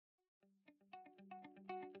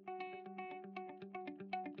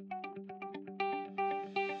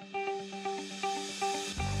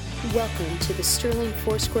Welcome to the Sterling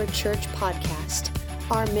Foursquare Church podcast.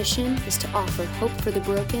 Our mission is to offer hope for the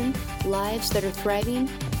broken, lives that are thriving,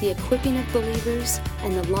 the equipping of believers,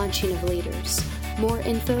 and the launching of leaders. More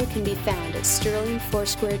info can be found at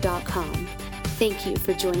sterlingfoursquare.com. Thank you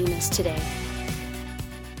for joining us today.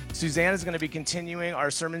 Suzanne is going to be continuing our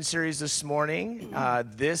sermon series this morning.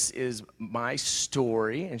 This is my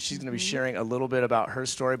story, and she's going to be sharing a little bit about her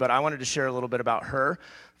story, but I wanted to share a little bit about her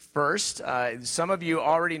first. Some of you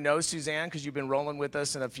already know Suzanne because you've been rolling with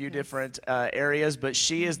us in a few different areas, but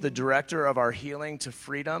she is the director of our Healing to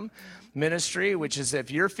Freedom ministry, which is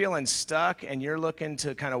if you're feeling stuck and you're looking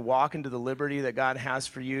to kind of walk into the liberty that God has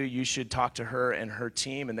for you, you should talk to her and her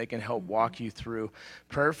team, and they can help walk you through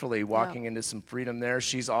prayerfully walking into some freedom there.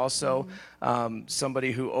 She's also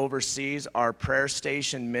somebody who oversees our prayer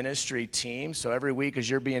station ministry team. So every week as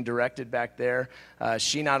you're being directed back there,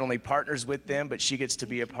 she not only partners with them, but she gets to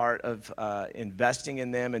be a part of investing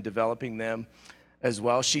in them and developing them as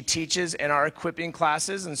well. She teaches in our equipping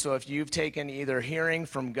classes, and so if you've taken either hearing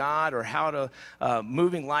from God or how to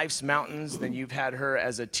moving life's mountains, then you've had her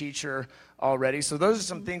as a teacher already. So those are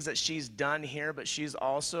some things that she's done here, but she's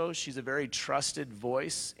a very trusted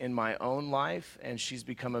voice in my own life, and she's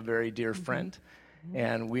become a very dear friend.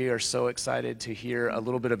 And we are so excited to hear a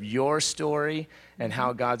little bit of your story and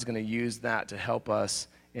how God's going to use that to help us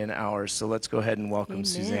in ours. So let's go ahead and welcome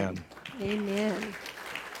Suzanne. Amen.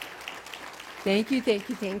 Thank you.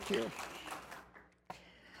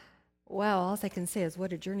 Wow, all I can say is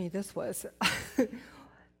what a journey this was.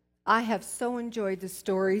 I have so enjoyed the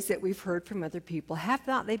stories that we've heard from other people. Have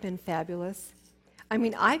not they been fabulous? I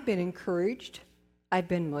mean, I've been encouraged, I've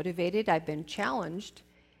been motivated, I've been challenged,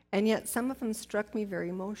 and yet some of them struck me very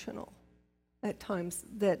emotional at times,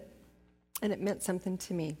 and it meant something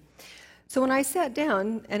to me. So when I sat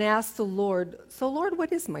down and asked the Lord, so Lord,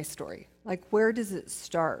 what is my story? Like, where does it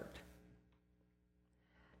start?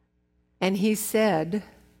 And he said,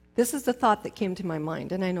 this is the thought that came to my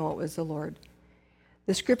mind, and I know it was the Lord.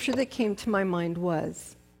 The scripture that came to my mind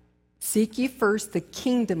was, seek ye first the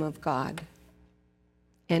kingdom of God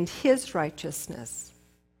and his righteousness,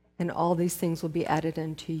 and all these things will be added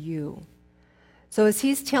unto you. So as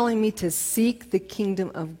he's telling me to seek the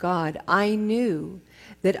kingdom of God, I knew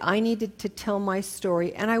that I needed to tell my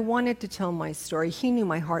story, and I wanted to tell my story. He knew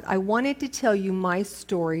my heart. I wanted to tell you my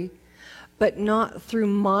story, but not through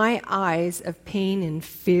my eyes of pain and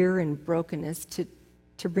fear and brokenness to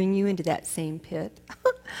bring you into that same pit.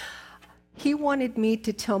 He wanted me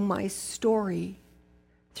to tell my story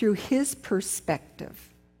through his perspective.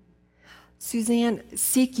 Suzanne,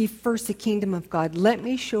 seek ye first the kingdom of God. Let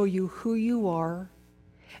me show you who you are,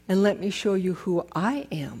 and let me show you who I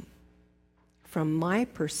am from my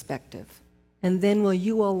perspective. And then will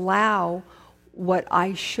you allow what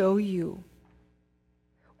I show you?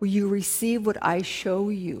 Will you receive what I show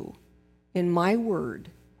you in my word,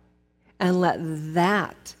 and let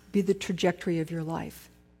that be the trajectory of your life?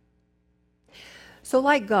 So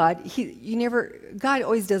like God, God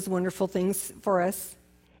always does wonderful things for us.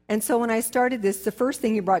 And so when I started this, the first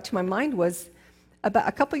thing he brought to my mind was about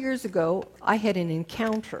a couple years ago, I had an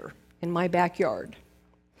encounter in my backyard.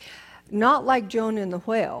 Not like Jonah and the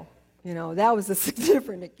whale, that was a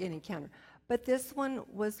different encounter. But this one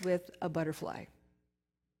was with a butterfly.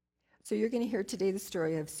 So you're going to hear today the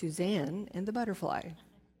story of Suzanne and the butterfly.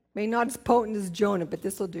 Maybe not as potent as Jonah, but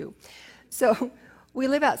this will do. So we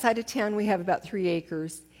live outside of town. We have about 3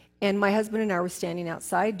 acres. And my husband and I were standing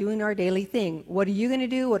outside doing our daily thing. What are you going to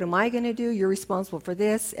do? What am I going to do? You're responsible for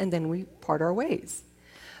this. And then we part our ways.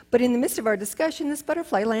 But in the midst of our discussion, this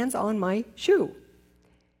butterfly lands on my shoe.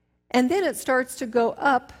 And then it starts to go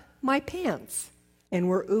up my pants. And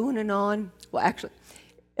we're oohing and on. Well, actually,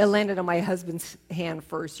 it landed on my husband's hand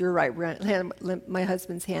first. You're right, my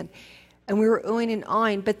husband's hand. And we were oohing and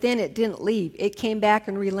awing, but then it didn't leave. It came back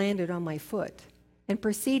and re-landed on my foot and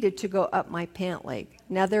proceeded to go up my pant leg.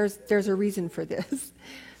 Now, there's a reason for this.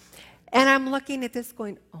 And I'm looking at this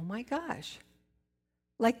going, oh my gosh.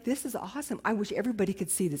 Like, this is awesome. I wish everybody could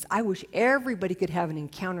see this. I wish everybody could have an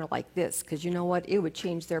encounter like this, because you know what? It would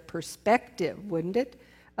change their perspective, wouldn't it,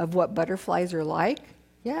 of what butterflies are like?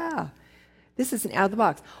 Yeah. This isn't out of the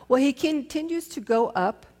box. Well, he continues to go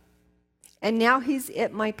up, and now he's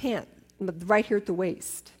at my pant, right here at the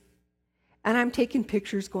waist. And I'm taking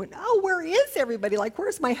pictures going, oh, where is everybody? Like,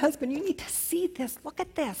 where's my husband? You need to see this. Look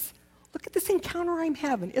at this. Look at this encounter I'm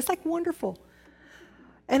having. It's like wonderful.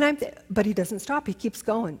 And but he doesn't stop. He keeps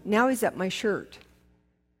going. Now he's at my shirt.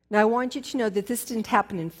 Now I want you to know that this didn't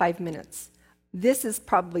happen in 5 minutes. This is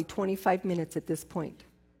probably 25 minutes at this point.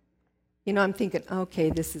 I'm thinking, okay,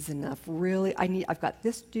 this is enough. Really, I've got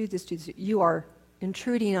this to do, this to do. You are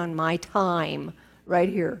intruding on my time right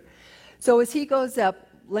here. So as he goes up,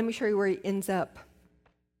 let me show you where he ends up.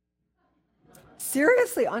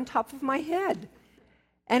 Seriously, on top of my head.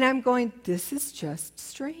 And I'm going, this is just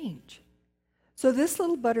strange. So this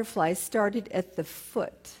little butterfly started at the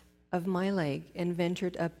foot of my leg and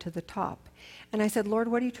ventured up to the top. And I said, Lord,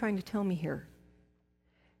 what are you trying to tell me here?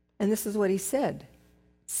 And this is what he said.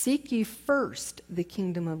 Seek ye first the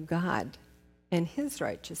kingdom of God and his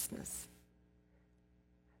righteousness.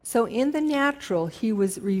 So in the natural, he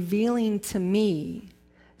was revealing to me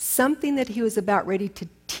something that he was about ready to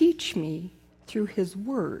teach me through his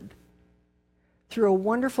word, through a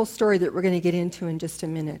wonderful story that we're going to get into in just a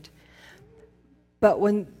minute. But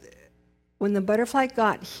when the butterfly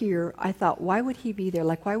got here, I thought, why would he be there?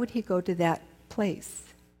 Like, why would he go to that place?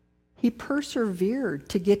 He persevered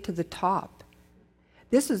to get to the top.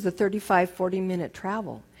 This was a 35, 40-minute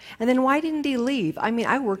travel. And then why didn't he leave? I mean,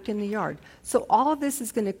 I worked in the yard. So all of this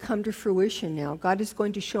is going to come to fruition now. God is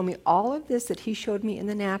going to show me all of this that he showed me in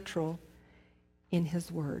the natural in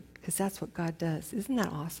his word, because that's what God does. Isn't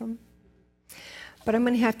that awesome? But I'm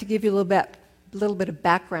going to have to give you a little bit of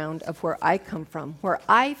background of where I come from, where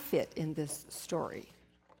I fit in this story.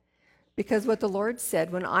 Because what the Lord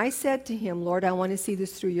said, when I said to him, Lord, I want to see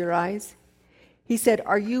this through your eyes, he said,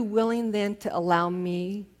 are you willing then to allow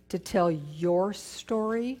me to tell your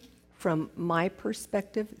story from my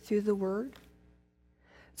perspective through the word?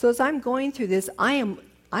 So as I'm going through this, I'm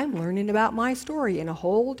learning about my story in a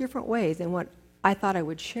whole different way than what I thought I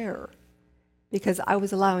would share. Because I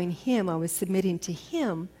was allowing him, I was submitting to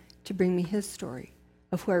him to bring me his story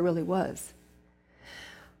of who I really was.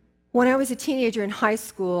 When I was a teenager in high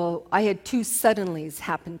school, I had 2 suddenlies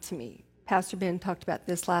happen to me. Pastor Ben talked about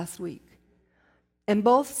this last week. And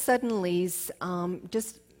both suddenlies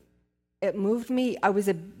it moved me. I was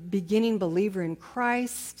a beginning believer in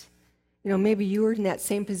Christ. You know, maybe you were in that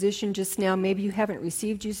same position just now. Maybe you haven't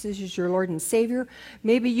received Jesus as your Lord and Savior.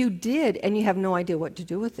 Maybe you did, and you have no idea what to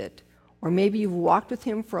do with it. Or maybe you've walked with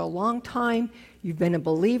him for a long time. You've been a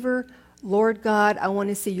believer. Lord God, I want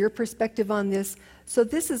to see your perspective on this. So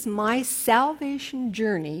this is my salvation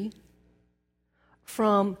journey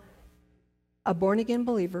from a born-again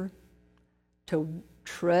believer to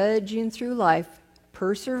trudging through life,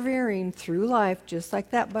 persevering through life, just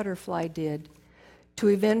like that butterfly did, to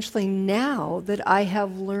eventually, now that I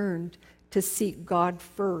have learned to seek God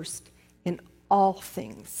first in all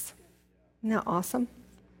things. Isn't that awesome?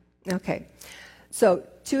 Okay, so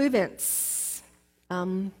 2 events.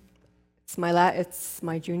 It's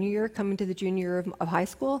my junior year, coming to the junior year of high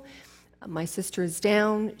school. My sister is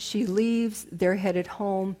down. She leaves. They're headed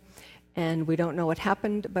home, and we don't know what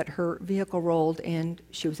happened, but her vehicle rolled, and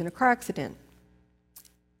she was in a car accident.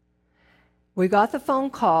 We got the phone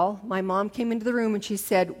call. My mom came into the room, and she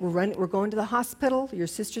said, we're going to the hospital. Your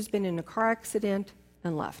sister's been in a car accident,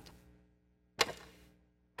 and left.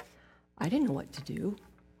 I didn't know what to do.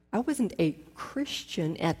 I wasn't a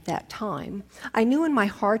Christian at that time. I knew in my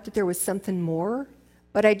heart that there was something more,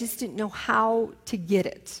 but I just didn't know how to get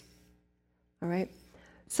it. All right?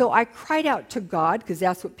 So I cried out to God, because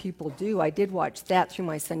that's what people do. I did watch that through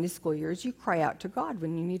my Sunday school years. You cry out to God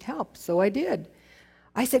when you need help. So I did.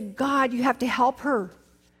 I said, God, you have to help her.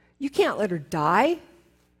 You can't let her die.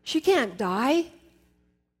 She can't die.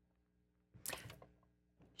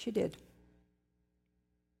 She did.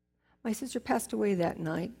 My sister passed away that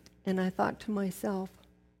night, and I thought to myself,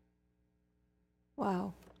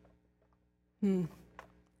 wow,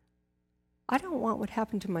 I don't want what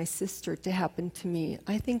happened to my sister to happen to me.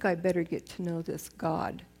 I think I better get to know this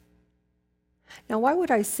God. Now, why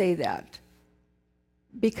would I say that?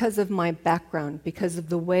 Because of my background, because of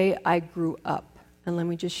the way I grew up. And let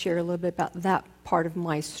me just share a little bit about that part of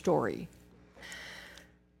my story.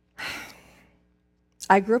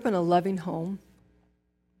 I grew up in a loving home.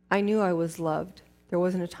 I knew I was loved. There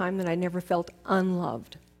wasn't a time that I never felt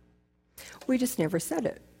unloved. We just never said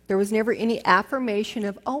it. There was never any affirmation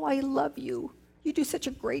of, oh, I love you. You do such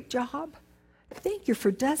a great job. Thank you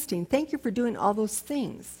for dusting. Thank you for doing all those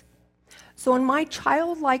things. So in my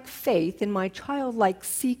childlike faith, in my childlike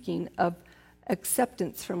seeking of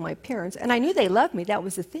acceptance from my parents, and I knew they loved me, that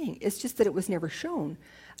was the thing. It's just that it was never shown.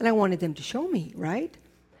 And I wanted them to show me, right?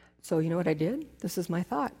 So you know what I did? This is my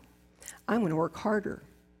thought. I'm going to work harder.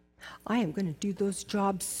 I am going to do those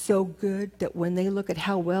jobs so good that when they look at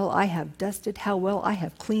how well I have dusted, how well I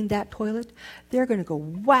have cleaned that toilet, they're going to go,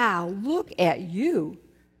 wow, look at you.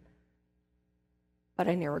 But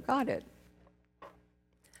I never got it.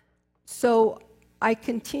 So I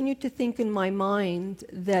continued to think in my mind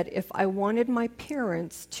that if I wanted my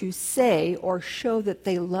parents to say or show that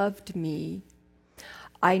they loved me,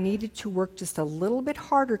 I needed to work just a little bit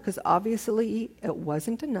harder because obviously it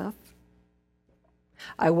wasn't enough.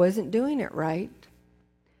 I wasn't doing it right,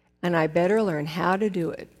 and I better learn how to do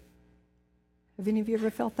it. Have any of you ever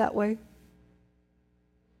felt that way?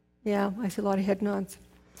 Yeah, I see a lot of head nods.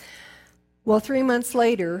 Well, 3 months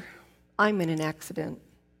later, I'm in an accident.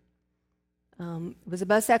 It was a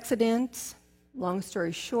bus accident. Long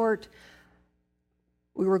story short,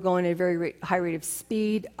 we were going at a very high rate of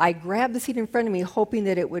speed. I grabbed the seat in front of me, hoping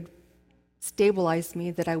that it would stabilize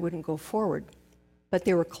me, that I wouldn't go forward. But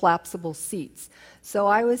they were collapsible seats. So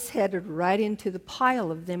I was headed right into the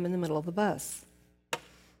pile of them in the middle of the bus.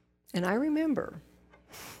 And I remember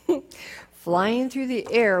flying through the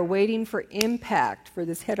air, waiting for impact for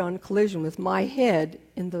this head-on collision with my head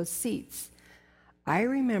in those seats. I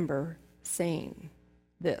remember saying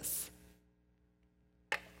this: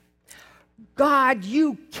 God,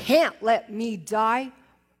 you can't let me die.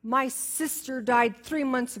 My sister died 3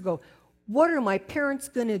 months ago. What are my parents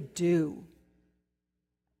going to do?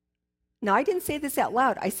 Now, I didn't say this out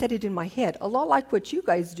loud. I said it in my head, a lot like what you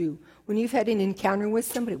guys do when you've had an encounter with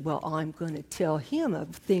somebody. Well, I'm going to tell him a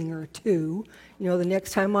thing or two, the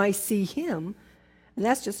next time I see him. And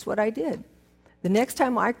that's just what I did. The next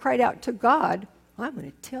time I cried out to God, I'm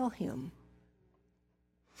going to tell him.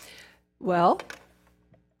 Well,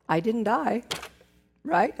 I didn't die,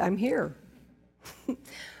 right? I'm here.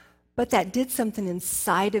 But that did something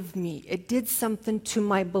inside of me. It did something to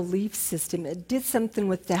my belief system. It did something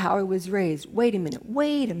with how I was raised. Wait a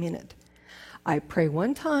minute. I pray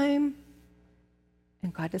one time,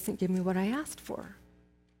 and God doesn't give me what I asked for.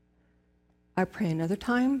 I pray another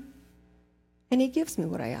time, and he gives me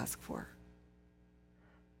what I ask for.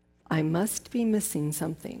 I must be missing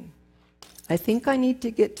something. I think I need to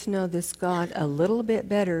get to know this God a little bit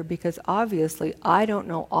better, because obviously I don't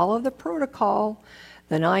know all of the protocol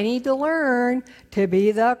that I need to learn to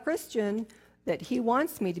be the Christian that he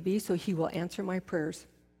wants me to be, so he will answer my prayers.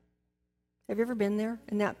 Have you ever been there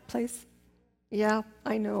in that place? Yeah,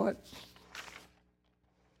 I know it.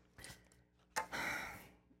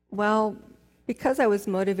 Well, because I was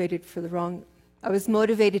motivated I was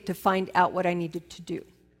motivated to find out what I needed to do.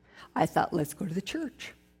 I thought, let's go to the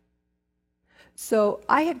church. So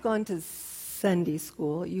I had gone to Sunday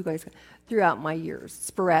school, you guys, throughout my years,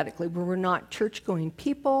 sporadically. We were not church-going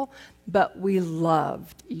people, but we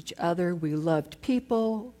loved each other. We loved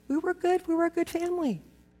people. We were good. We were a good family.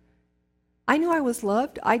 I knew I was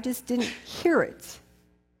loved. I just didn't hear it.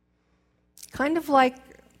 Kind of like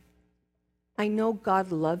I know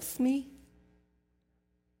God loves me,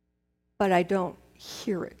 but I don't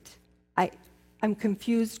hear it. I'm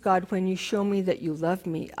confused, God, when you show me that you love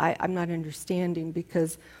me. I'm not understanding,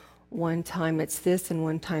 because one time it's this and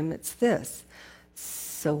one time it's this.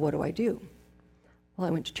 So what do I do? Well, I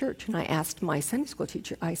went to church and I asked my Sunday school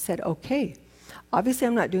teacher. I said, okay, obviously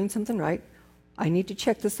I'm not doing something right. I need to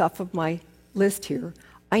check this off of my list here.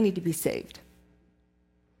 I need to be saved.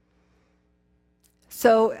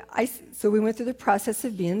 So we went through the process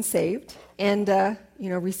of being saved and,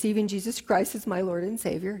 receiving Jesus Christ as my Lord and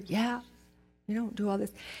Savior. Yeah, do all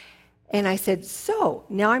this. And I said, so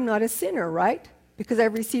now I'm not a sinner, right? Because I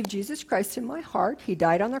received Jesus Christ in my heart. He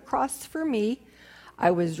died on the cross for me. He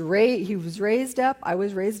was raised up. I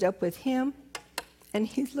was raised up with him. And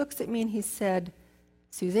he looks at me and he said,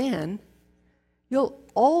 Suzanne, you'll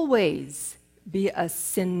always be a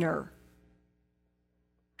sinner.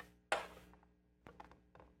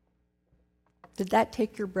 Did that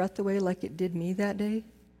take your breath away like it did me that day?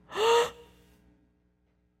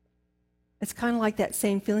 It's kind of like that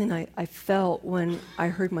same feeling I felt when I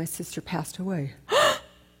heard my sister passed away.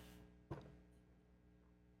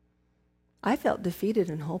 I felt defeated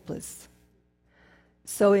and hopeless.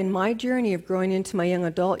 So in my journey of growing into my young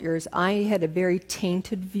adult years, I had a very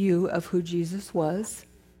tainted view of who Jesus was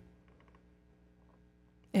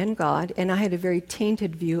and God, and I had a very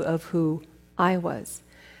tainted view of who I was.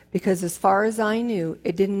 Because as far as I knew,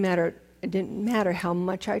 it didn't matter how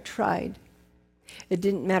much I tried. It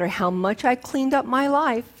didn't matter how much I cleaned up my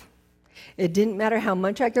life. It didn't matter how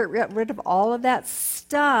much I got rid of all of that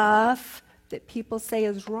stuff that people say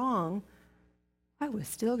is wrong. I was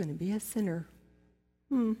still going to be a sinner.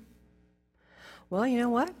 Well, you know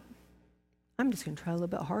what? I'm just going to try a little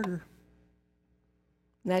bit harder.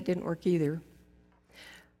 And that didn't work either.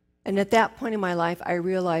 And at that point in my life, I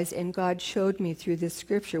realized, and God showed me through this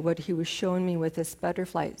scripture what he was showing me with this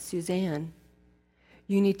butterfly. Suzanne,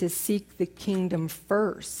 you need to seek the kingdom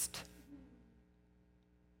first.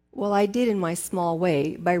 Well, I did in my small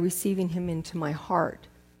way by receiving him into my heart.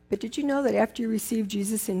 But did you know that after you receive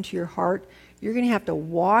Jesus into your heart, you're going to have to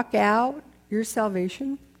walk out your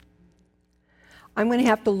salvation? I'm going to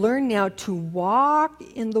have to learn now to walk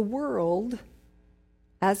in the world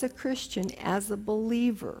as a Christian, as a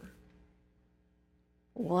believer.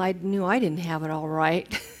 Well, I knew I didn't have it all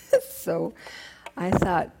right. So I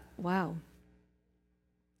thought, wow.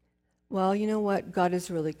 Well, you know what? God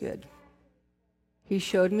is really good. He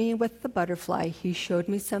showed me with the butterfly, he showed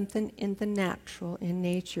me something in the natural, in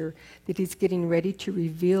nature, that he's getting ready to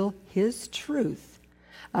reveal his truth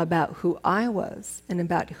about who I was and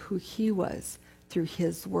about who he was through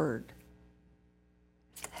his word.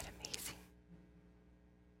 Isn't that amazing?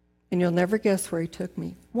 And you'll never guess where he took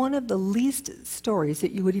me. One of the least stories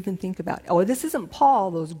that you would even think about. Oh, this isn't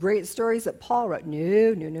Paul, those great stories that Paul wrote.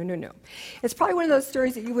 No. It's probably one of those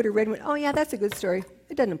stories that you would have read and went, oh yeah, that's a good story.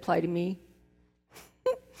 It doesn't apply to me.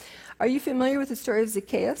 Are you familiar with the story of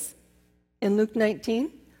Zacchaeus in Luke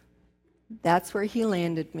 19? That's where he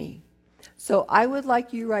landed me. So I would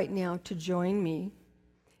like you right now to join me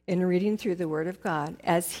in reading through the Word of God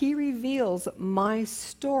as he reveals my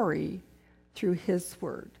story through his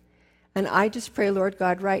Word. And I just pray, Lord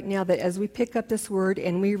God, right now that as we pick up this Word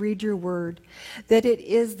and we read your Word, that it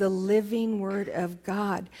is the living Word of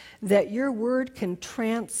God, that your Word can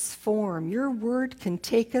transform. Your Word can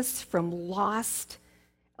take us from lost,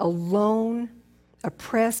 alone,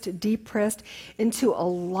 oppressed, depressed, into a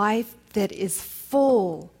life that is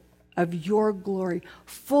full of your glory,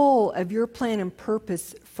 full of your plan and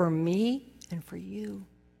purpose for me and for you.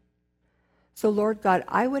 So, Lord God,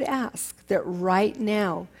 I would ask that right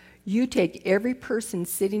now you take every person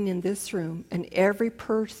sitting in this room and every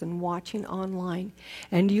person watching online,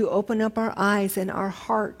 and you open up our eyes and our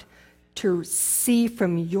heart to see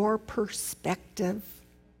from your perspective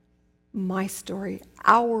my story,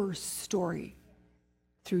 our story,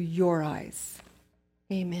 through your eyes.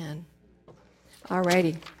 Amen. All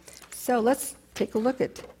righty. So let's take a look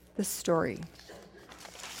at the story.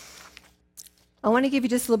 I want to give you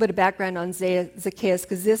just a little bit of background on Zacchaeus,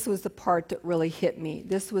 because this was the part that really hit me.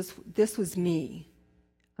 This was me.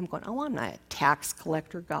 I'm going, oh, I'm not a tax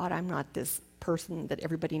collector, God. I'm not this person that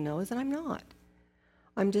everybody knows, and I'm not.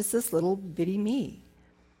 I'm just this little bitty me.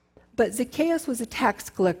 But Zacchaeus was a tax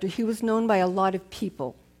collector. He was known by a lot of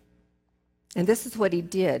people. And this is what he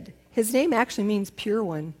did. His name actually means pure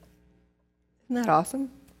one. Isn't that awesome?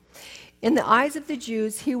 In the eyes of the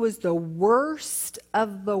Jews, he was the worst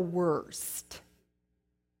of the worst.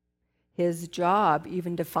 His job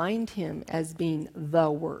even defined him as being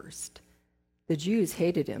the worst. The Jews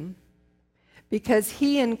hated him because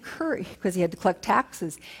he had to collect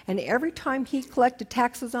taxes. And every time he collected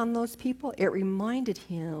taxes on those people, it reminded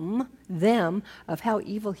them of how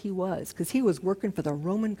evil he was, because he was working for the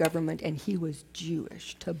Roman government and he was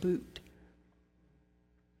Jewish to boot.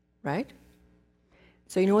 Right?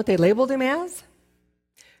 So you know what they labeled him as?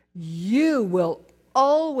 You will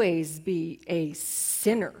always be a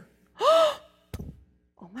sinner.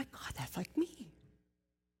 Oh my God, that's like me.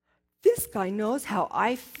 This guy knows how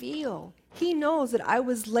I feel. He knows that I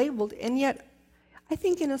was labeled, and yet I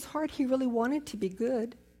think in his heart he really wanted to be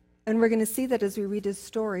good. And we're going to see that as we read his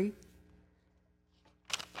story.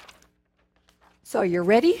 So you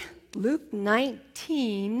ready? Luke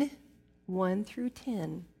 19, 1 through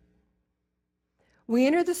 10. We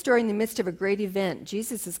enter the story in the midst of a great event.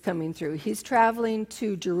 Jesus is coming through. He's traveling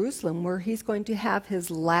to Jerusalem, where he's going to have his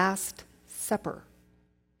last supper.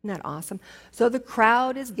 Isn't that awesome? So the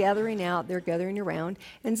crowd is gathering out. They're gathering around.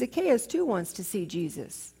 And Zacchaeus, too, wants to see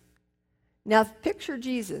Jesus. Now, picture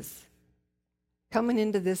Jesus coming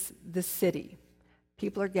into this city.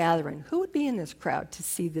 People are gathering. Who would be in this crowd to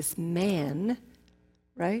see this man,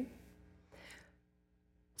 right?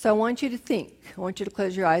 So I want you to think. I want you to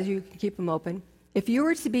close your eyes. You can keep them open. If you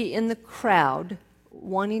were to be in the crowd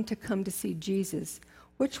wanting to come to see Jesus,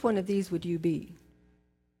 which one of these would you be?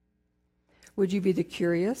 Would you be the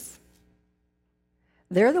curious?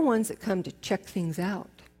 They're the ones that come to check things out.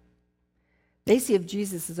 They see if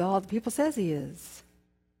Jesus is all the people says he is.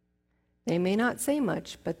 They may not say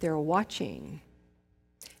much, but they're watching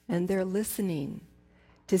and they're listening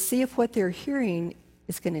to see if what they're hearing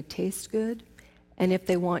is going to taste good and if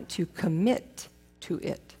they want to commit to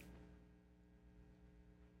it.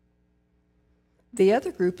 The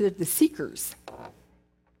other group are the seekers.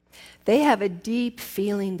 They have a deep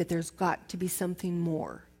feeling that there's got to be something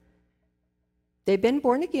more. They've been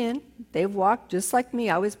born again. They've walked just like me.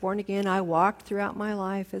 I was born again. I walked throughout my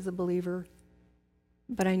life as a believer,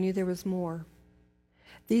 but I knew there was more.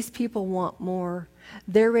 These people want more.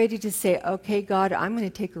 They're ready to say, okay, God, I'm going to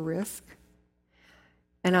take a risk,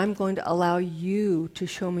 and I'm going to allow you to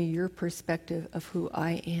show me your perspective of who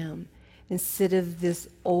I am instead of this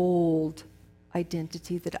old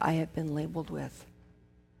identity that I have been labeled with.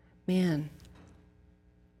 Man,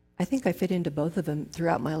 I think I fit into both of them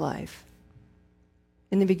throughout my life.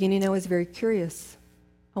 In the beginning, I was very curious.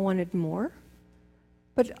 I wanted more,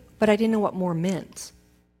 but I didn't know what more meant.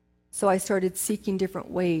 So I started seeking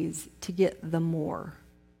different ways to get the more.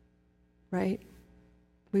 Right?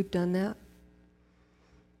 We've done that.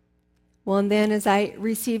 Well, and then as I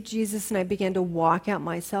received Jesus and I began to walk out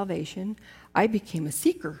my salvation, I became a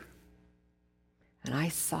seeker. And I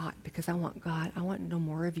sought because I want God. I want to know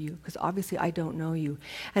more of you because obviously I don't know you.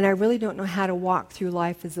 And I really don't know how to walk through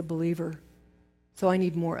life as a believer. So I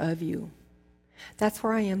need more of you. That's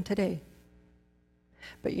where I am today.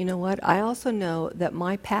 But you know what? I also know that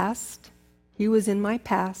my past, he was in my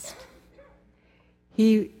past.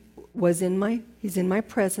 He's in my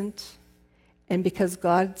present. And because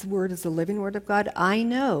God's word is the living word of God, I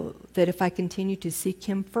know that if I continue to seek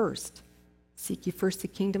him first, seek ye first the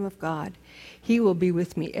kingdom of God, he will be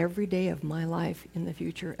with me every day of my life in the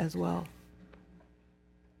future as well.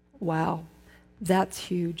 Wow, that's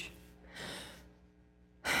huge.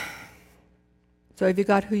 So have you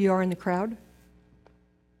got who you are in the crowd?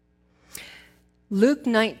 Luke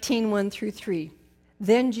 19:1-3.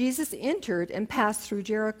 Then Jesus entered and passed through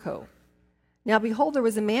Jericho. Now behold, there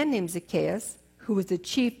was a man named Zacchaeus, who was the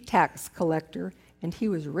chief tax collector, and he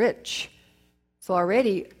was rich. So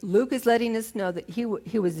already, Luke is letting us know that he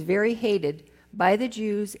was very hated by the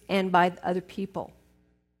Jews and by other people.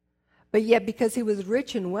 But yet, because he was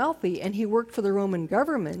rich and wealthy, and he worked for the Roman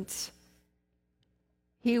government,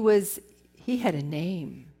 he had a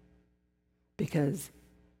name, because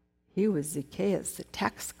he was Zacchaeus, the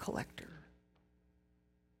tax collector.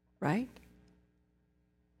 Right?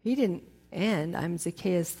 He didn't, and I'm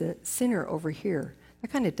Zacchaeus, the sinner over here. That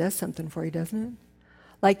kind of does something for you, doesn't it?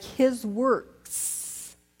 Like his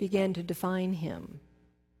works began to define him.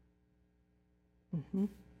 Mm-hmm.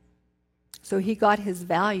 So he got his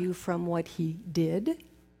value from what he did.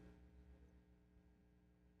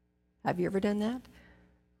 Have you ever done that?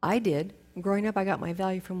 I did. Growing up, I got my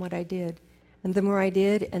value from what I did. And the more I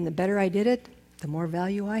did and the better I did it, the more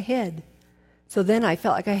value I had. So then I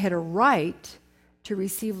felt like I had a right to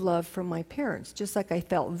receive love from my parents, just like I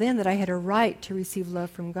felt then that I had a right to receive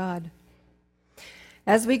love from God.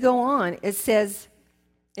 As we go on, it says,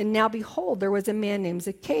 and now behold, there was a man named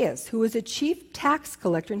Zacchaeus, who was a chief tax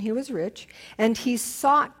collector, and he was rich, and he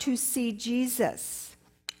sought to see Jesus.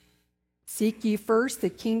 Seek ye first the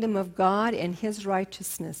kingdom of God and his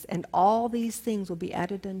righteousness, and all these things will be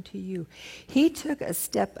added unto you. He took a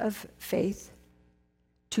step of faith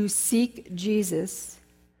to seek Jesus,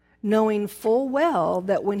 knowing full well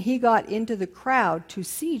that when he got into the crowd to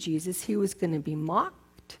see Jesus, he was going to be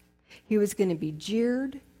mocked, he was going to be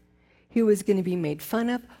jeered, he was going to be made fun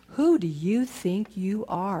of. Who do you think you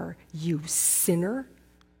are, you sinner?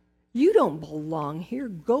 You don't belong here.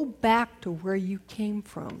 Go back to where you came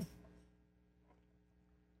from.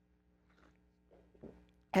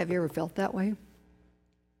 Have you ever felt that way?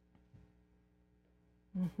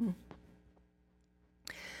 Mm-hmm.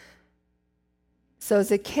 So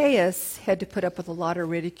Zacchaeus had to put up with a lot of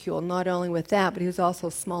ridicule, not only with that, but he was also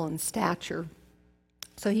small in stature.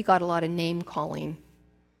 So he got a lot of name calling.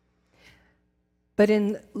 But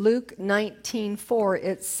in Luke 19:4,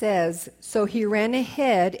 it says, so he ran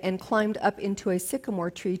ahead and climbed up into a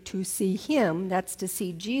sycamore tree to see him, that's to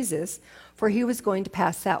see Jesus, for he was going to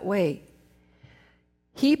pass that way.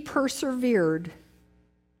 He persevered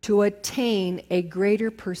to attain a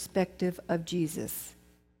greater perspective of Jesus.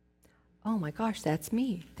 Oh my gosh, that's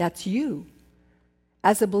me. That's you.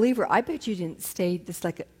 As a believer, I bet you didn't stay just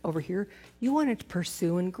like over here. You wanted to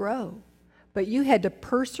pursue and grow. But you had to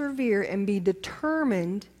persevere and be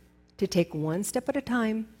determined to take one step at a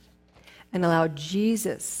time and allow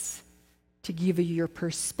Jesus to give you your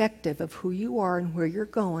perspective of who you are and where you're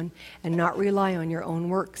going, and not rely on your own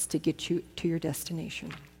works to get you to your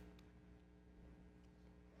destination.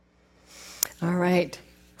 All right.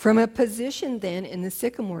 From a position then in the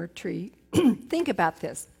sycamore tree, think about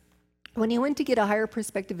this. When he went to get a higher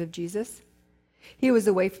perspective of Jesus, he was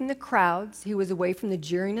away from the crowds, he was away from the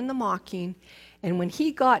jeering and the mocking, and when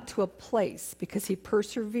he got to a place, because he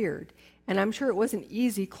persevered, and I'm sure it wasn't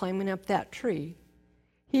easy climbing up that tree,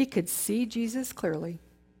 he could see Jesus clearly.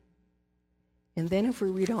 And then if we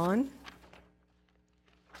read on,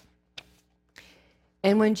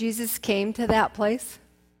 and when Jesus came to that place,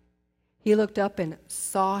 he looked up and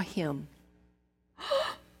saw him.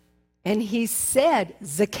 And he said,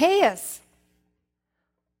 Zacchaeus.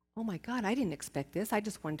 Oh my God, I didn't expect this. I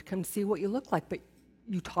just wanted to come see what you look like, but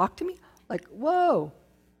you talk to me? Like, whoa.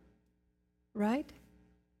 Right?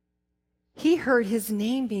 He heard his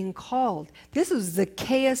name being called. This was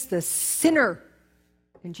Zacchaeus the sinner.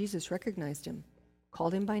 And Jesus recognized him.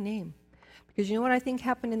 Called him by name. Because you know what I think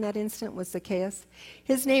happened in that instant with Zacchaeus?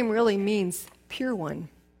 His name really means pure one.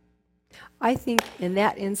 I think in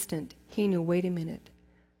that instant, he knew, wait a minute,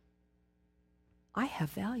 I have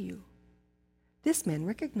value. This man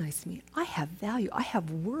recognized me. I have value. I have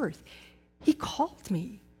worth. He called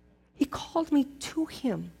me. He called me to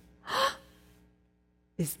him.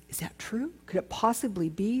 Is that true? Could it possibly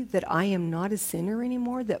be that I am not a sinner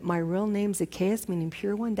anymore? That my real name's Zacchaeus, meaning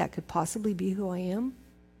pure one? That could possibly be who I am?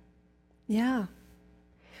 Yeah.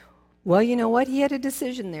 Well, you know what? He had a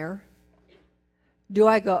decision there. Do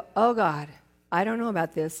I go, oh God, I don't know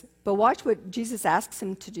about this, but watch what Jesus asks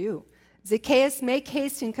him to do. Zacchaeus, make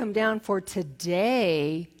haste and come down, for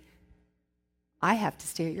today I have to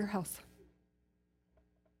stay at your house.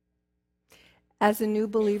 As a new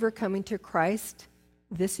believer coming to Christ,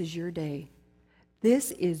 this is your day.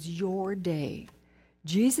 This is your day.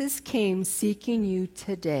 Jesus came seeking you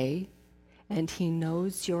today, and he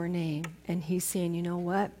knows your name. And he's saying, you know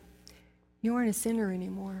what? You aren't a sinner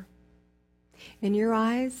anymore. In your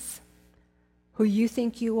eyes, who you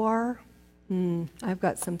think you are, I've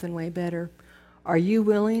got something way better. Are you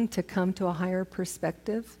willing to come to a higher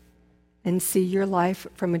perspective and see your life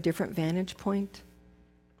from a different vantage point?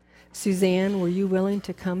 Suzanne, were you willing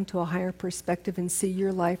to come to a higher perspective and see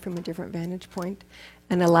your life from a different vantage point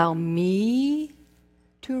and allow me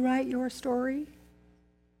to write your story?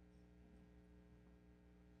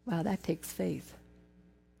 Wow, that takes faith.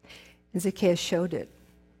 And Zacchaeus showed it.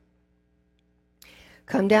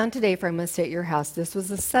 Come down today, for I must stay at your house. This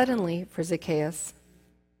was a suddenly for Zacchaeus.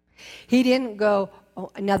 He didn't go,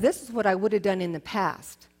 oh, now this is what I would have done in the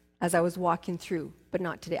past as I was walking through, but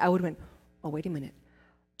not today. I would have went, oh, wait a minute.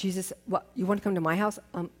 Jesus, what, you want to come to my house?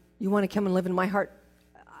 You want to come and live in my heart?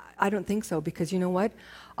 I don't think so, because you know what?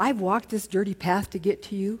 I've walked this dirty path to get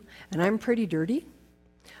to you, and I'm pretty dirty.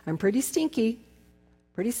 I'm pretty stinky,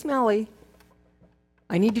 pretty smelly.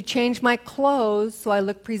 I need to change my clothes so I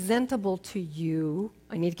look presentable to you.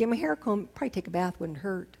 I need to get my hair combed. Probably take a bath wouldn't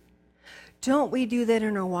hurt. Don't we do that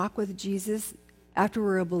in our walk with Jesus? After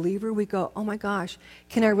we're a believer, we go, oh my gosh,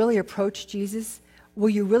 can I really approach Jesus? Will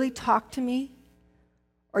you really talk to me?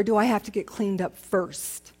 Or do I have to get cleaned up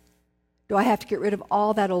first? Do I have to get rid of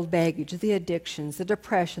all that old baggage, the addictions, the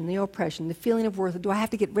depression, the oppression, the feeling of worth? Do I have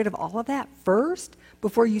to get rid of all of that first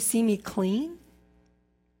before you see me clean?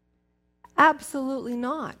 Absolutely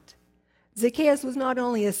not. Zacchaeus was not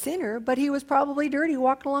only a sinner, but he was probably dirty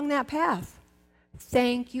walking along that path.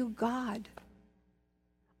 Thank you, God.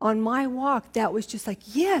 On my walk, that was just like,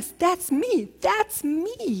 yes, that's me. That's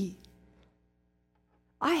me.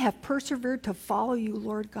 I have persevered to follow you,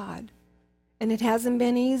 Lord God. And it hasn't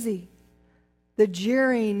been easy. The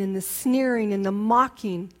jeering and the sneering and the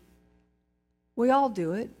mocking, we all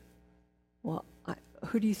do it. Well,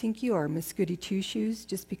 who do you think you are, Miss Goody Two-Shoes,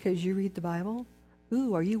 just because you read the Bible?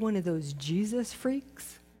 Ooh, are you one of those Jesus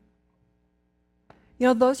freaks? You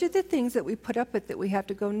know, those are the things that we put up with that we have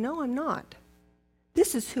to go, no, I'm not.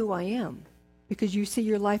 This is who I am, because you see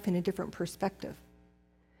your life in a different perspective.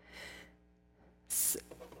 So,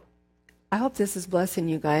 I hope this is blessing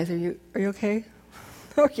you guys. Are you okay?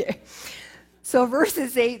 Okay. So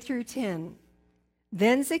verses 8 through 10.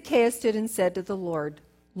 Then Zacchaeus stood and said to the Lord,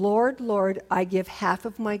 Lord, Lord, I give half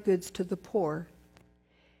of my goods to the poor.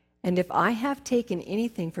 And if I have taken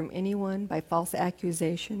anything from anyone by false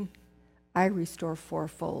accusation, I restore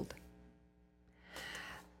fourfold.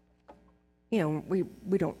 You know,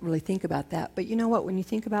 we don't really think about that. But you know what? When you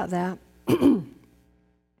think about that,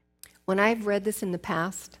 when I've read this in the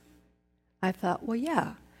past, I thought, well,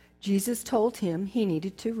 yeah, Jesus told him he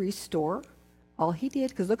needed to restore all he did,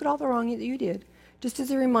 because look at all the wrong that you did. Just as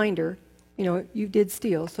a reminder, you know, you did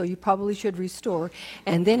steal, so you probably should restore.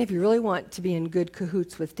 And then if you really want to be in good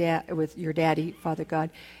cahoots with your daddy, Father God,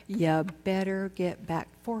 you better get back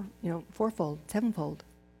fourfold, sevenfold.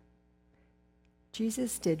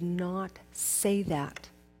 Jesus did not say that.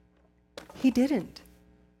 He didn't.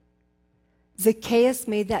 Zacchaeus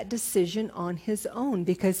made that decision on his own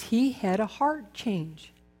because he had a heart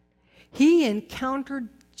change. He encountered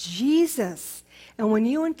Jesus. And when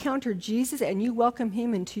you encounter Jesus and you welcome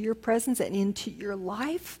him into your presence and into your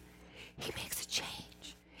life, he makes a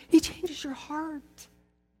change. He changes your heart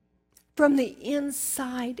from the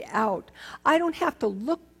inside out. I don't have to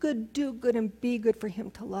look good, do good, and be good for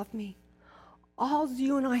him to love me. All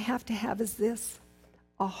you and I have to have is this,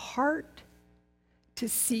 a heart to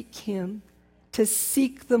seek him, to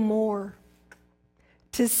seek the more,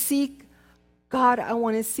 to seek, God, I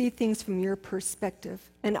want to see things from your perspective.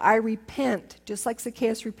 And I repent, just like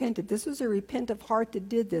Zacchaeus repented. This was a repentant heart that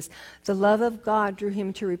did this. The love of God drew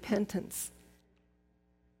him to repentance.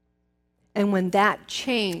 And when that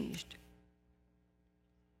changed,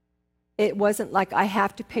 it wasn't like I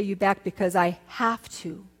have to pay you back because I have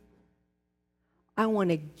to. I want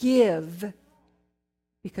to give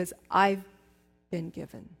because I've been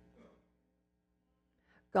given.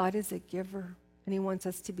 God is a giver, and he wants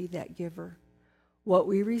us to be that giver. What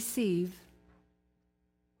we receive,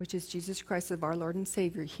 which is Jesus Christ as our Lord and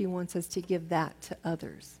Savior, he wants us to give that to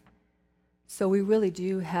others. So we really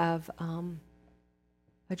do have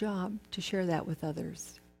a job to share that with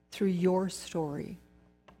others through your story,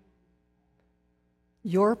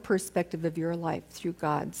 your perspective of your life through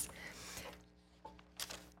God's.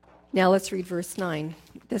 Now let's read verse 9.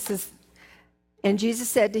 And Jesus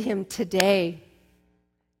said to him, today,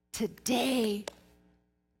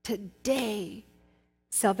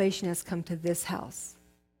 salvation has come to this house.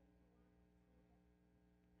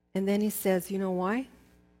 And then he says, you know why?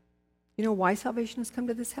 You know why salvation has come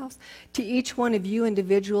to this house? To each one of you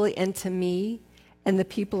individually and to me and the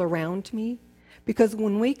people around me. Because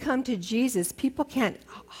when we come to Jesus, people can't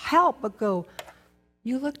help but go,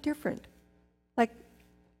 you look different. Like,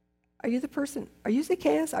 are you the person? Are you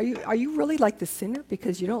Zacchaeus? Are you really like the sinner?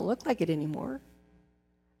 Because you don't look like it anymore.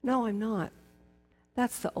 No, I'm not.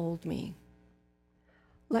 That's the old me.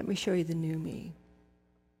 Let me show you the new me.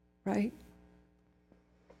 Right?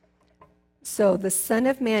 So the Son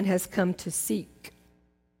of Man has come to seek.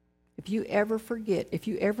 If you ever forget, if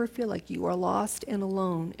you ever feel like you are lost and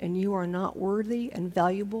alone and you are not worthy and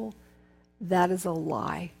valuable, that is a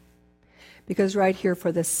lie. Because right here,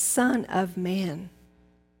 for the Son of Man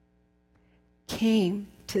came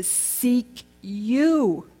to seek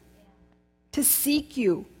you, to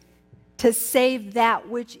save that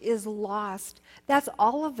which is lost. That's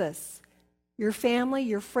all of us. Your family,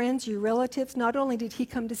 your friends, your relatives. Not only did he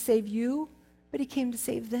come to save you, but he came to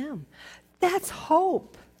save them. That's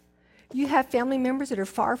hope. You have family members that are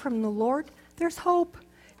far from the Lord, there's hope.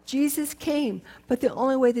 Jesus came, but the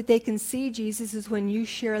only way that they can see Jesus is when you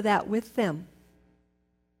share that with them.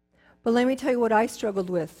 But let me tell you what I struggled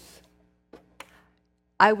with.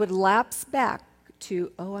 I would lapse back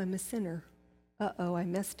to, I'm a sinner. I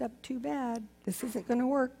messed up too bad. This isn't going to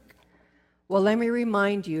work. Well, let me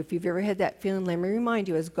remind you, if you've ever had that feeling, let me remind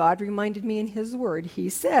you, as God reminded me in his word, he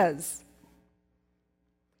says,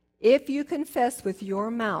 if you confess with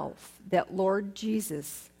your mouth that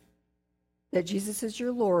Jesus is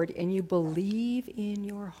your Lord, and you believe in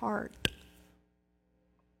your heart,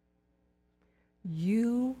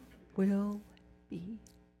 you will be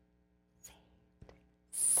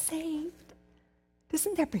saved.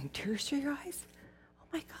 Doesn't that bring tears to your eyes? Oh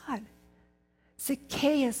my God.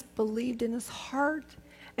 Zacchaeus believed in his heart,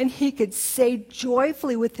 and he could say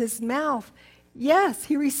joyfully with his mouth, yes,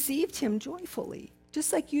 he received him joyfully,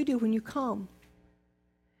 just like you do when you come.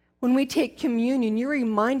 When we take communion, you're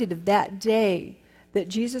reminded of that day that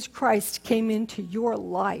Jesus Christ came into your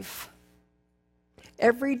life.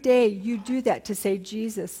 Every day you do that to say,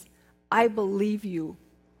 Jesus, I believe you.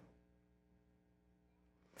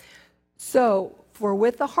 So, for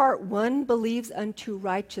with the heart one believes unto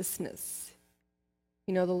righteousness.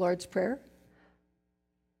 You know the Lord's Prayer?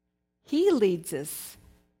 He leads us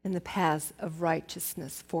in the paths of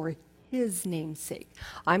righteousness for his name's sake.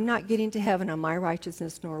 I'm not getting to heaven on my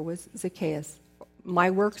righteousness, nor was Zacchaeus. My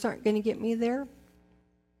works aren't going to get me there.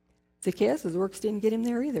 Zacchaeus' works didn't get him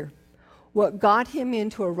there either. What got him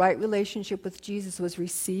into a right relationship with Jesus was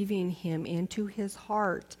receiving him into his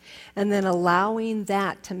heart and then allowing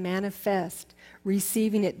that to manifest,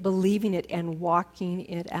 receiving it, believing it, and walking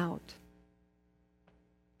it out.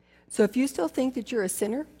 So if you still think that you're a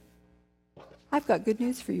sinner, I've got good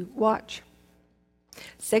news for you. Watch.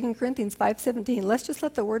 2 Corinthians 5:17. Let's just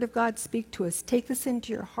let the Word of God speak to us. Take this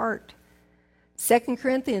into your heart. 2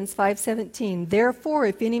 Corinthians 5:17. Therefore,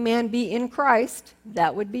 if any man be in Christ,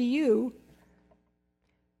 that would be you,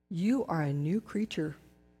 you are a new creature.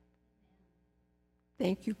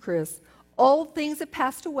 Thank you, Chris. Old things have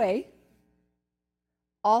passed away.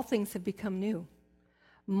 All things have become new.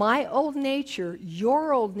 My old nature,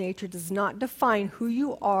 your old nature, does not define who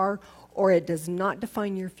you are, or it does not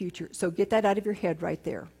define your future. So get that out of your head right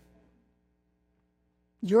there.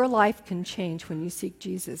 Your life can change when you seek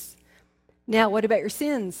Jesus. Now, what about your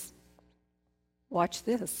sins? Watch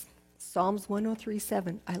this. Psalms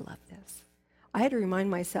 103:7. I love this. I had to remind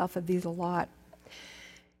myself of these a lot.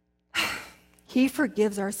 He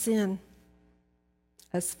forgives our sin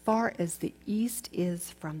as far as the east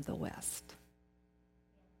is from the west.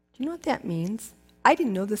 Do you know what that means? I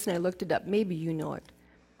didn't know this and I looked it up. Maybe you know it.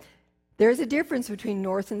 There's a difference between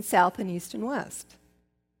north and south and east and west.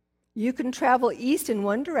 You can travel east in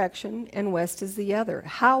one direction and west is the other.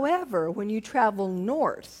 However, when you travel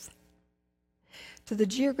north, to the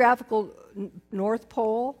geographical North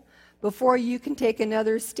Pole, before you can take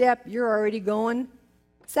another step, you're already going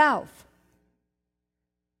south.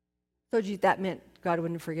 So that meant God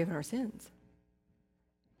wouldn't have forgiven our sins.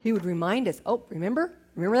 He would remind us, oh, remember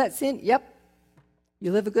that sin? Yep.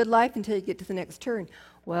 You live a good life until you get to the next turn.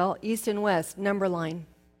 Well, east and west, number line.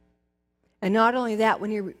 And not only that,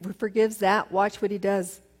 when he forgives that, watch what he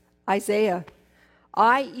does. Isaiah,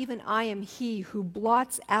 even I am he who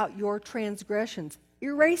blots out your transgressions,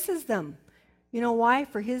 erases them. You know why?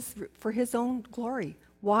 For his own glory.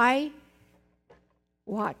 Why?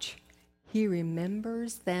 Watch. He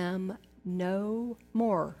remembers them no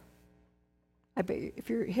more. I bet you, if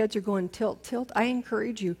your heads are going tilt, I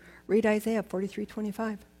encourage you, read Isaiah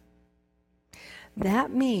 43:25.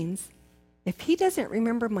 That means if he doesn't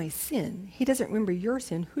remember my sin, he doesn't remember your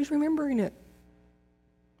sin, who's remembering it?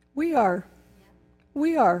 We are.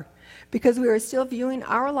 We are. Because we are still viewing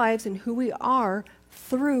our lives and who we are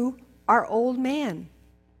through our old man,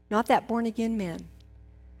 not that born-again man.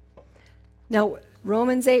 Now,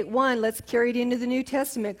 Romans 8:1, let's carry it into the New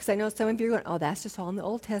Testament, because I know some of you are going, oh, that's just all in the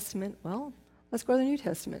Old Testament. Well, let's go to the New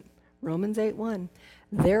Testament. Romans 8:1.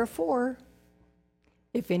 Therefore,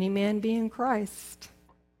 if any man be in Christ,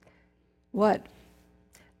 what?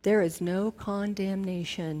 There is no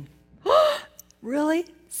condemnation. Really?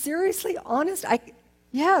 Seriously? Honest?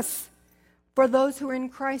 Yes. For those who are in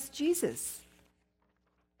Christ Jesus.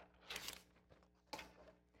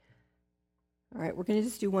 All right, we're going to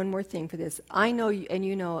just do one more thing for this. I know, and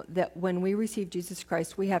you know, that when we receive Jesus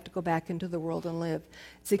Christ, we have to go back into the world and live.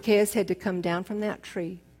 Zacchaeus had to come down from that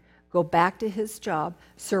tree, go back to his job,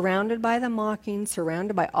 surrounded by the mocking,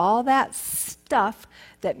 surrounded by all that stuff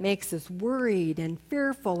that makes us worried and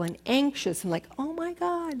fearful and anxious and like, oh my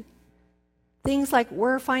God. Things like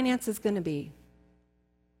where finance is going to be.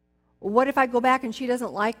 What if I go back and she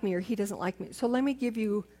doesn't like me or he doesn't like me? So let me give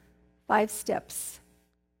you 5 steps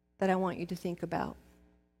that I want you to think about.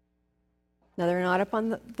 Now, they're not up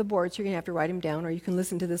on the board, so you're going to have to write them down, or you can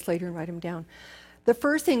listen to this later and write them down. The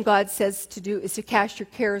first thing God says to do is to cast your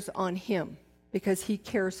cares on him, because he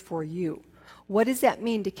cares for you. What does that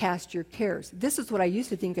mean, to cast your cares? This is what I used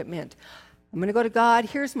to think it meant. I'm going to go to God,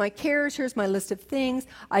 here's my cares, here's my list of things,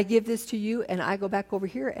 I give this to you, and I go back over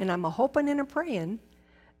here, and I'm a-hoping and a-praying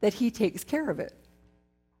that he takes care of it.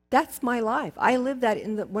 That's my life. I lived that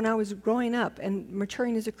when I was growing up and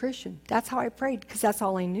maturing as a Christian. That's how I prayed, because that's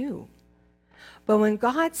all I knew. But when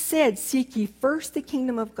God said, seek ye first the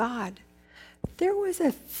kingdom of God, there was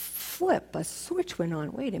a flip, a switch went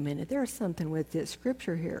on. Wait a minute, there's something with this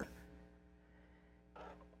scripture here.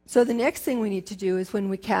 So the next thing we need to do is when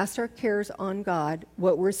we cast our cares on God,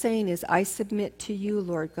 what we're saying is, I submit to you,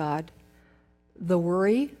 Lord God, the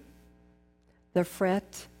worry, the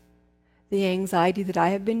fret, the anxiety that I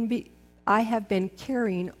have been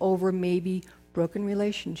carrying over maybe broken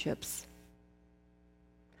relationships,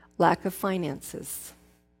 lack of finances.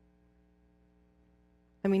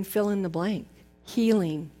 I mean, fill in the blank.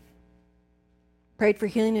 Healing. Prayed for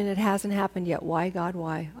healing and it hasn't happened yet. Why, God,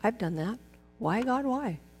 why? I've done that. Why, God,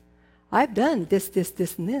 why? I've done this,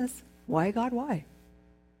 and this. Why, God, why?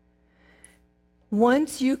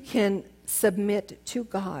 Once you can submit to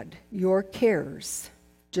God your cares,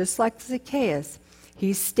 just like Zacchaeus,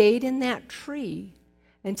 he stayed in that tree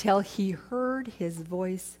until he heard his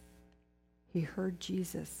voice. He heard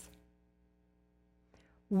Jesus.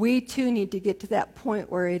 We too need to get to that point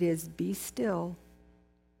where it is, be still.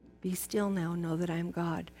 Be still now, know that I'm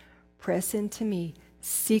God. Press into me.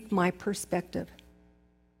 Seek my perspective.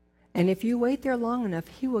 And if you wait there long enough,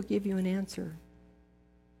 he will give you an answer.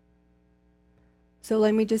 So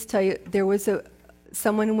let me just tell you, there was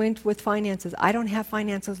someone went with finances. I don't have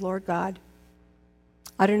finances, Lord God.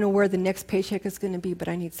 I don't know where the next paycheck is going to be, but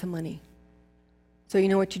I need some money. So you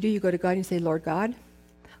know what you do? You go to God and you say, Lord God,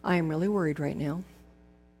 I am really worried right now.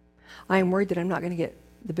 I am worried that I'm not going to get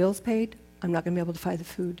the bills paid. I'm not going to be able to buy the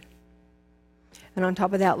food. And on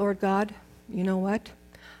top of that, Lord God, you know what?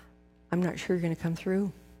 I'm not sure you're going to come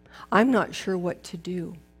through. I'm not sure what to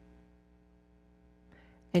do.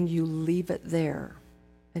 And you leave it there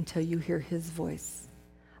until you hear his voice.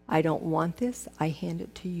 I don't want this. I hand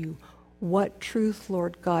it to you. What truth,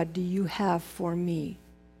 Lord God, do you have for me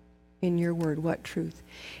in your word? What truth?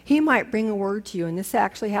 He might bring a word to you, and this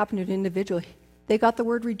actually happened to an individual. They got the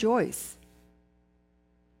word rejoice.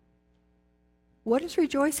 What does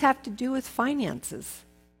rejoice have to do with finances?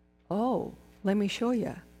 Oh, let me show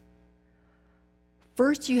you.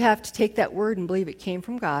 First, you have to take that word and believe it came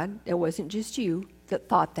from God. It wasn't just you that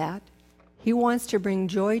thought that. He wants to bring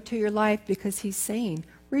joy to your life because he's saying,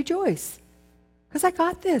 rejoice. Because I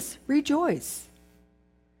got this. Rejoice.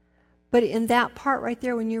 But in that part right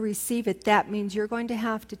there, when you receive it, that means you're going to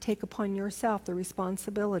have to take upon yourself the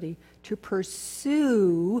responsibility to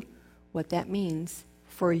pursue what that means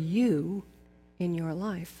for you in your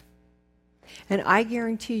life. And I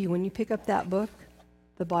guarantee you, when you pick up that book,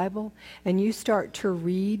 the Bible, and you start to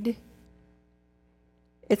read,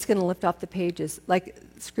 it's going to lift off the pages. Like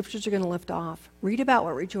scriptures are going to lift off. Read about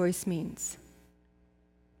what rejoice means.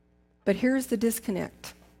 But here's the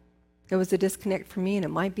disconnect. It was a disconnect for me, and it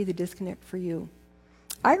might be the disconnect for you.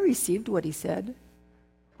 I received what he said.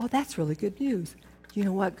 Oh, that's really good news. You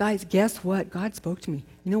know what, guys? Guess what? God spoke to me.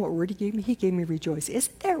 You know what word he gave me? He gave me rejoice.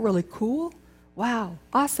 Isn't that really cool? Wow,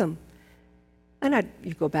 awesome. And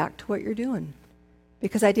you go back to what you're doing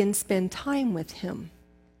because I didn't spend time with him.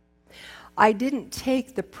 I didn't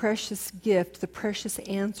take the precious gift, the precious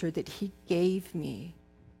answer that he gave me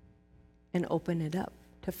and open it up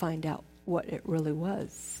to find out what it really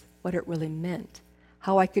was, what it really meant,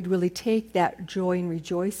 how I could really take that joy and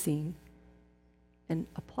rejoicing and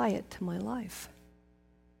apply it to my life.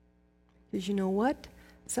 Because you know what?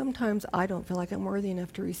 Sometimes I don't feel like I'm worthy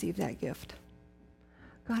enough to receive that gift.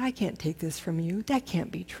 God, I can't take this from you. That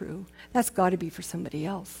can't be true. That's got to be for somebody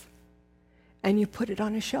else. And you put it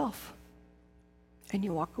on a shelf and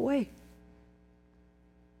you walk away.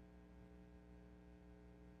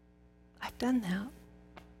 I've done that.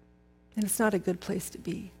 And it's not a good place to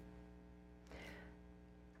be.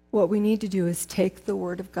 What we need to do is take the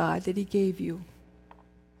word of God that he gave you,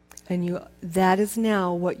 and that is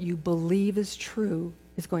now what you believe is true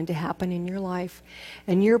is going to happen in your life.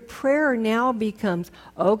 And your prayer now becomes,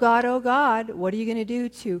 oh God, what are you going to do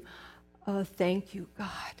to, oh, thank you, God.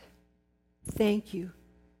 Thank you.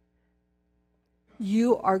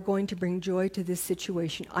 You are going to bring joy to this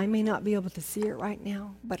situation. I may not be able to see it right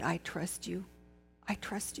now, but I trust you. I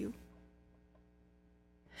trust you.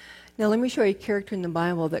 Now let me show you a character in the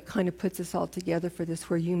Bible that kind of puts us all together for this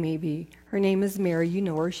where you may be. Her name is Mary. You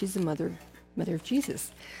know her. She's the mother of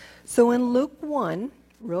Jesus. So in Luke 1,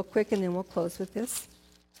 real quick, and then we'll close with this.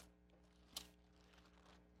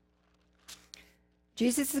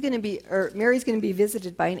 Mary's going to be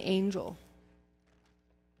visited by an angel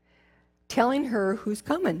telling her who's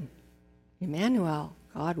coming. Emmanuel,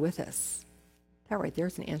 God with us. That right there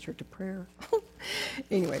is an answer to prayer.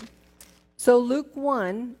 Anyway. So Luke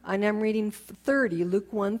 1, and I'm reading 30,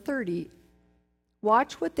 Luke 1:30.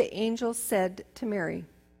 Watch what the angel said to Mary.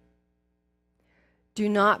 Do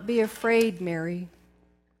not be afraid, Mary,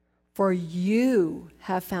 for you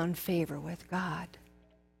have found favor with God.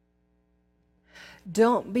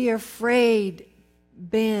 Don't be afraid,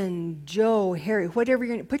 Ben, Joe, Harry, whatever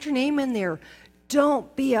you're going to put your name in there.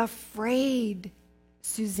 Don't be afraid,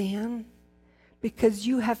 Suzanne, because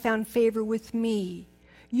you have found favor with me.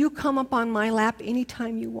 You come up on my lap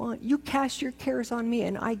anytime you want. You cast your cares on me,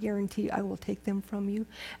 and I guarantee I will take them from you,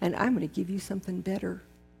 and I'm going to give you something better.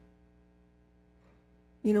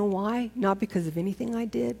 You know why? Not because of anything I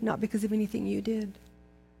did, not because of anything you did,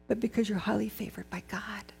 but because you're highly favored by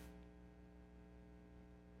God.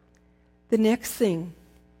 The next thing,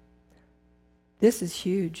 this is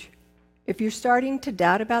huge. If you're starting to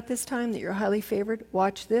doubt about this time that you're highly favored,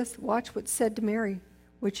 watch this. Watch what's said to Mary.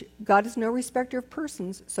 Which God is no respecter of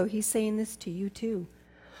persons, so he's saying this to you too.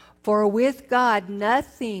 For with God,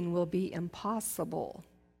 nothing will be impossible.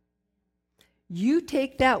 You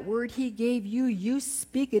take that word he gave you, you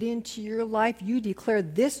speak it into your life, you declare,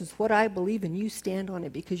 this is what I believe, and you stand on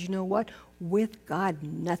it, because you know what? With God,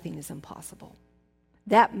 nothing is impossible.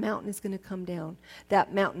 That mountain is going to come down.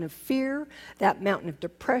 That mountain of fear, that mountain of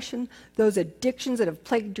depression, those addictions that have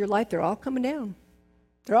plagued your life, they're all coming down.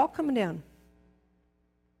 They're all coming down.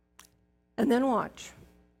 And then watch.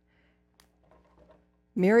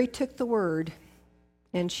 Mary took the word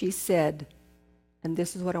and she said, and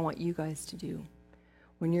this is what I want you guys to do.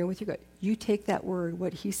 When you're with your God, you take that word,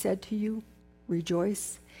 what he said to you,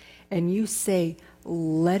 rejoice, and you say,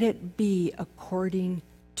 let it be according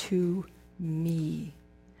to me.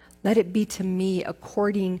 Let it be to me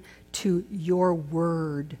according to your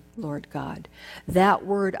word, Lord God. That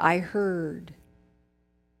word I heard.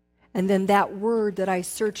 And then that word that I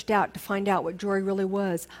searched out to find out what joy really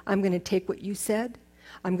was, I'm going to take what you said,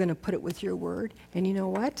 I'm going to put it with your word, and you know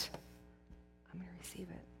what? I'm going to receive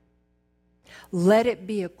it. Let it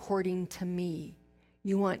be according to me.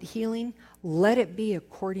 You want healing? Let it be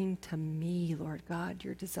according to me, Lord God,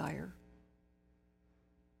 your desire.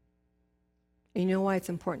 And you know why it's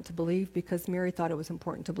important to believe? Because Mary thought it was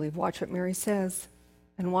important to believe. Watch what Mary says,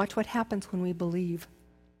 and watch what happens when we believe.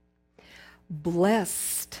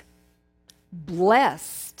 Blessed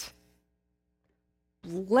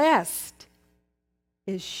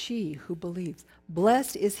is she who believes.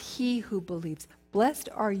 Blessed is he who believes. Blessed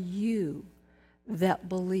are you that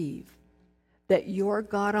believe that your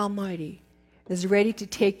God Almighty is ready to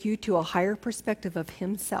take you to a higher perspective of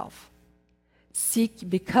himself. Seek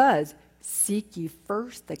ye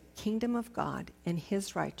first the kingdom of God and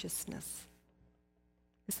his righteousness.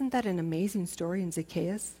 Isn't that an amazing story in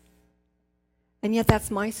Zacchaeus? And yet that's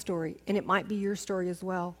my story, and it might be your story as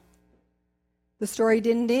well. The story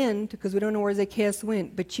didn't end because we don't know where Zacchaeus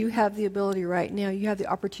went, but you have the ability right now, you have the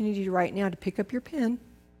opportunity right now to pick up your pen,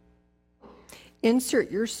 insert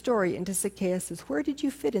your story into Zacchaeus'. Where did you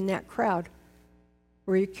fit in that crowd?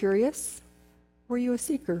 Were you curious? Were you a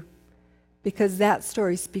seeker? Because that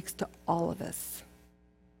story speaks to all of us.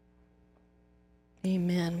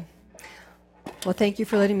 Amen. Well, thank you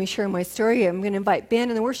for letting me share my story. I'm going to invite Ben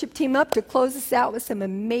and the worship team up to close us out with some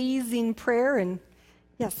amazing prayer. And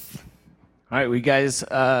yes. All right, we guys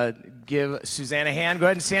give Suzanne a hand. Go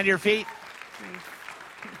ahead and stand to your feet.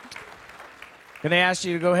 I'm going to ask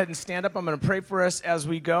you to go ahead and stand up. I'm going to pray for us as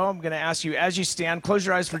we go. I'm going to ask you, as you stand, close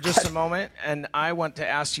your eyes for just a moment. And I want to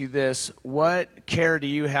ask you this. What care do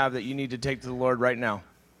you have that you need to take to the Lord right now?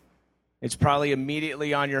 It's probably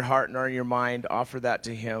immediately on your heart and on your mind. Offer that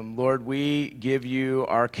to him. Lord, we give you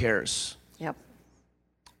our cares. Yep.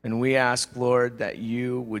 And we ask, Lord, that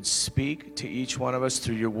you would speak to each one of us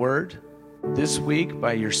through your word this week,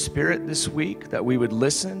 by your Spirit this week, that we would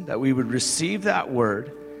listen, that we would receive that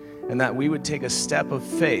word, and that we would take a step of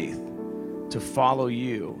faith to follow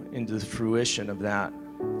you into the fruition of that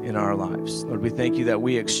in our lives. Lord, we thank you that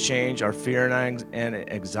we exchange our fear and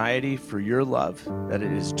anxiety for your love, that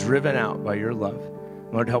it is driven out by your love.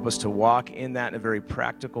 Lord, help us to walk in that in a very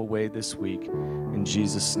practical way this week. In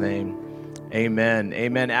Jesus' name, amen.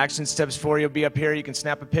 Amen. Action steps 4, you'll be up here. You can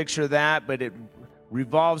snap a picture of that, but it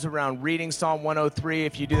revolves around reading Psalm 103.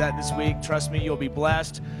 If you do that this week, trust me, you'll be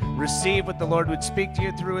blessed. Receive what the Lord would speak to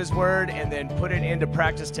you through his word, and then put it into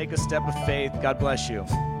practice. Take a step of faith. God bless you.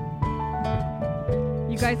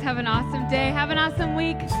 You guys have an awesome day. Have an awesome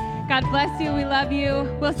week. God bless you. We love you.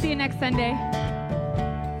 We'll see you next Sunday.